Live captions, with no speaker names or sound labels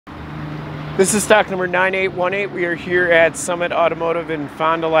This is stock number 9818. We are here at Summit Automotive in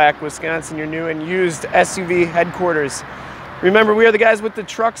Fond du Lac, Wisconsin, your new and used SUV headquarters. Remember, we are the guys with the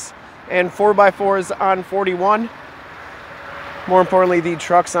trucks and 4x4s on 41. More importantly, the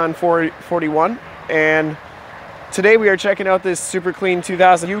trucks on 41. And today we are checking out this super clean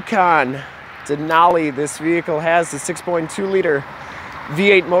 2000 Yukon Denali. This vehicle has the 6.2 liter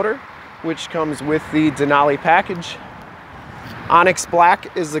V8 motor, which comes with the Denali package. Onyx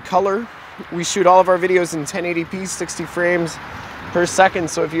Black is the color. We shoot all of our videos in 1080p, 60 frames per second,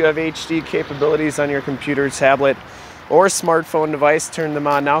 so if you have HD capabilities on your computer, tablet, or smartphone device, turn them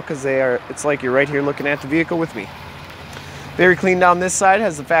on now because it's like you're right here looking at the vehicle with me. Very clean down this side,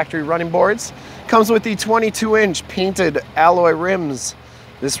 has the factory running boards. Comes with the 22-inch painted alloy rims.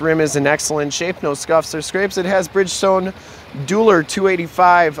 This rim is in excellent shape, no scuffs or scrapes. It has Bridgestone Dueler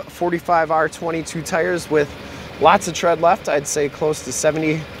 285 45R22 tires with lots of tread left. I'd say close to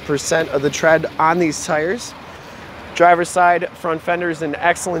 70% of the tread on these tires. Driver's side front fender's in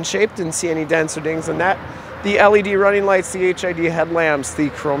excellent shape. Didn't see any dents or dings on that. The LED running lights, the HID headlamps, the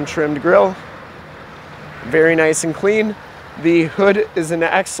chrome trimmed grille. Very nice and clean. The hood is in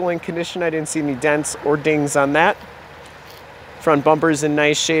excellent condition. I didn't see any dents or dings on that. Front bumper's in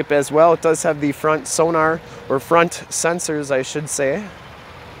nice shape as well. It does have the front sonar, or front sensors, I should say.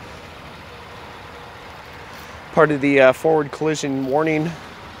 Part of the forward collision warning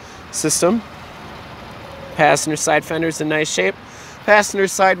system. Passenger side fender's in nice shape. Passenger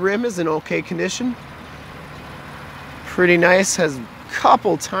side rim is in okay condition. Pretty nice, has a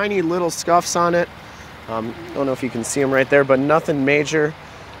couple tiny little scuffs on it. Don't know if you can see them right there, but nothing major.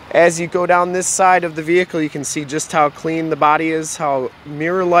 As you go down this side of the vehicle, you can see just how clean the body is, how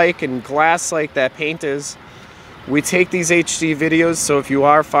mirror-like and glass-like that paint is. We take these HD videos, so if you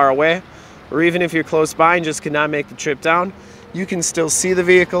are far away, or even if you're close by and just cannot make the trip down, you can still see the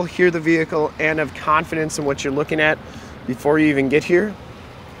vehicle, hear the vehicle, and have confidence in what you're looking at before you even get here.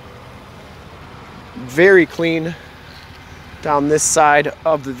 Very clean down this side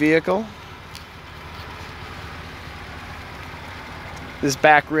of the vehicle. This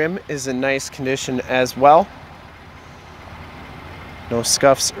back rim is in nice condition as well. No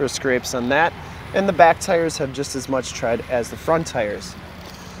scuffs or scrapes on that. And the back tires have just as much tread as the front tires.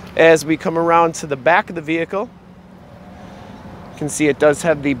 As we come around to the back of the vehicle, you can see it does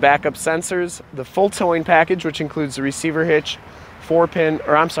have the backup sensors, the full towing package, which includes the receiver hitch,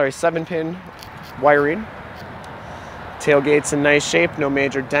 7-pin wiring. Tailgate's in nice shape, no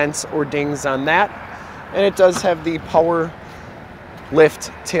major dents or dings on that. And it does have the power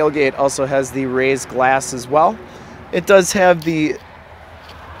lift tailgate, also has the raised glass as well. It does have the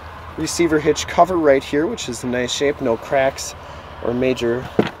receiver hitch cover right here, which is in nice shape, no cracks or major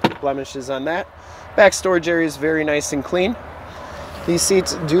blemishes on that. Back storage area is very nice and clean. These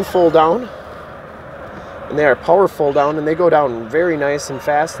seats do fold down, and they are power fold down, and they go down very nice and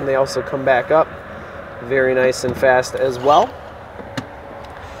fast, and they also come back up very nice and fast as well.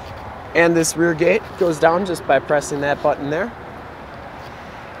 And this rear gate goes down just by pressing that button there.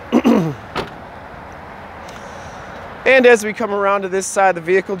 And as we come around to this side of the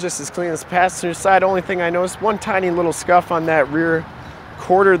vehicle, just as clean as the passenger side. Only thing I noticed, one tiny little scuff on that rear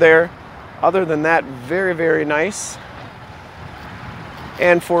quarter there. Other than that, very, very nice.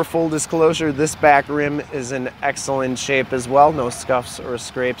 And for full disclosure, this back rim is in excellent shape as well. No scuffs or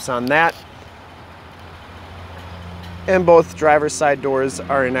scrapes on that. And both driver's side doors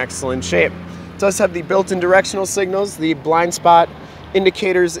are in excellent shape. It does have the built-in directional signals, the blind spot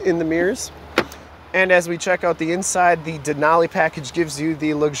indicators in the mirrors. And as we check out the inside, the Denali package gives you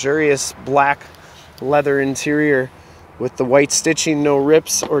the luxurious black leather interior with the white stitching, no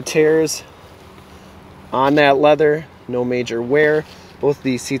rips or tears on that leather, no major wear. Both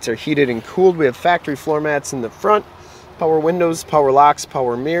these seats are heated and cooled. We have factory floor mats in the front, power windows, power locks,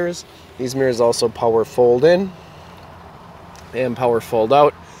 power mirrors. These mirrors also power fold in and power fold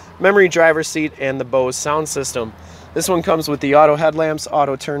out. Memory driver seat and the Bose sound system. This one comes with the auto headlamps,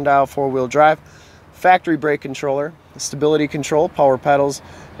 auto turn dial, four-wheel drive, factory brake controller, stability control, power pedals,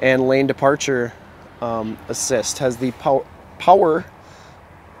 and lane departure assist. Has the power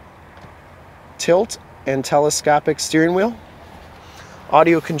tilt and telescopic steering wheel.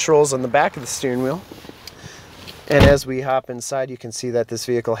 Audio controls on the back of the steering wheel. And as we hop inside, you can see that this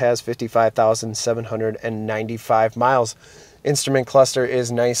vehicle has 55,795 miles. Instrument cluster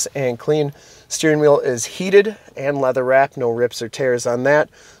is nice and clean. Steering wheel is heated and leather wrapped, no rips or tears on that.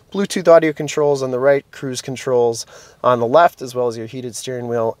 Bluetooth audio controls on the right, cruise controls on the left, as well as your heated steering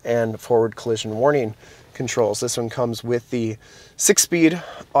wheel and forward collision warning controls. This one comes with the 6-speed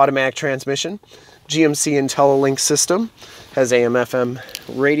automatic transmission, GMC IntelliLink system, has AM/FM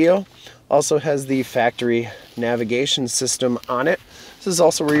radio, Also has the factory navigation system on it. This is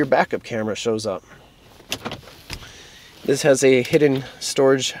also where your backup camera shows up. This has a hidden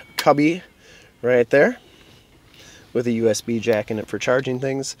storage cubby right there with a USB jack in it for charging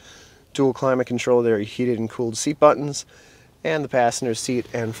things. Dual climate control, there are heated and cooled seat buttons, and the passenger seat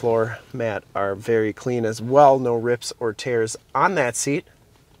and floor mat are very clean as well. No rips or tears on that seat.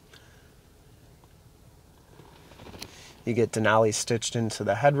 You get Denali stitched into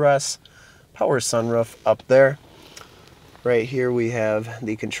the headrest. Power sunroof up there. Right here we have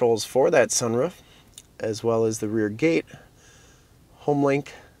the controls for that sunroof, as well as the rear gate, Homelink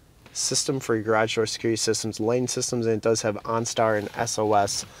system for your garage door security systems, lane systems, and it does have OnStar and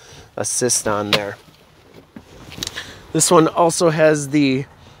SOS assist on there. This one also has the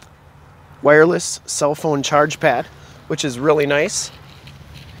wireless cell phone charge pad, which is really nice.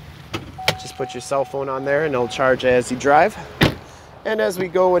 Just put your cell phone on there and it'll charge as you drive. And as we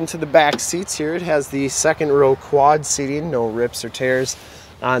go into the back seats here, it has the second row quad seating, no rips or tears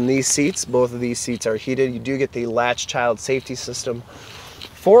on these seats. Both of these seats are heated. You do get the latch child safety system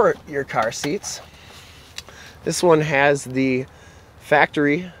for your car seats. This one has the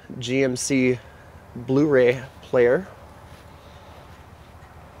factory GMC Bluray player.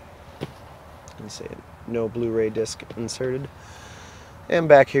 Let me say it. No Blu-ray disc inserted. And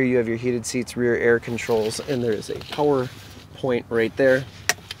back here you have your heated seats, rear air controls, and there is a power point right there.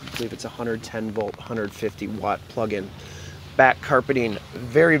 I believe it's a 110 volt, 150 watt plug-in. Back carpeting,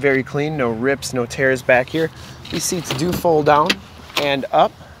 very, very clean. No rips, no tears back here. These seats do fold down and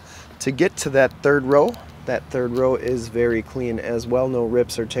up to get to that third row. That third row is very clean as well. No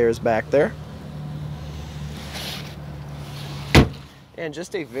rips or tears back there. And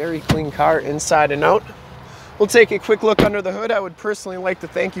just a very clean car inside and out. We'll take a quick look under the hood. I would personally like to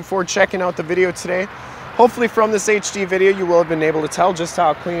thank you for checking out the video today. Hopefully from this HD video you will have been able to tell just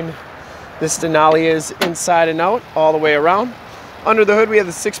how clean this Denali is inside and out, all the way around. Under the hood we have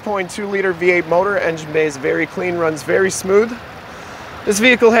the 6.2 liter V8 motor. Engine bay is very clean, runs very smooth. This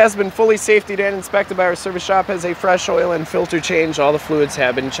vehicle has been fully safetied and inspected by our service shop, has a fresh oil and filter change. All the fluids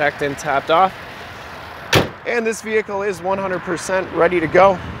have been checked and topped off. And this vehicle is 100% ready to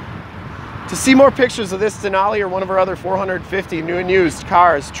go. To see more pictures of this Denali or one of our other 450 new and used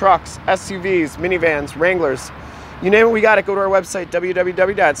cars, trucks, SUVs, minivans, Wranglers, you name it, we got it. Go to our website,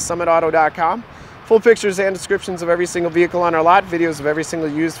 www.summitauto.com. Full pictures and descriptions of every single vehicle on our lot, videos of every single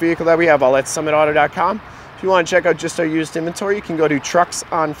used vehicle that we have, all at summitauto.com. If you want to check out just our used inventory, you can go to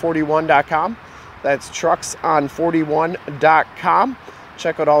truckson41.com. That's truckson41.com.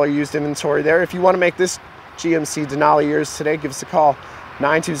 Check out all our used inventory there. If you want to make this GMC Denali yours today, give us a call,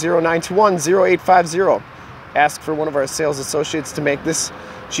 920-921-0850. Ask for one of our sales associates to make this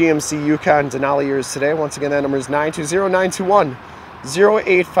GMC Yukon Denali yours today. Once again, that number is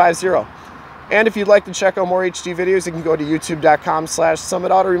 920-921-0850. And if you'd like to check out more HD videos, you can go to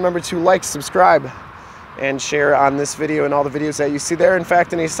youtube.com/summitauto. Remember to like, subscribe, and share on this video and all the videos that you see there. In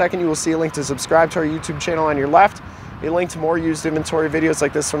fact, in a second, you will see a link to subscribe to our YouTube channel on your left, a link to more used inventory videos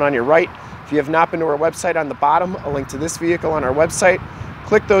like this one on your right. If you have not been to our website, on the bottom, a link to this vehicle on our website.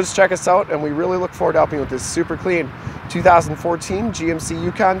 Click those, check us out, and we really look forward to helping you with this super clean 2014 GMC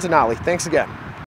Yukon Denali. Thanks again.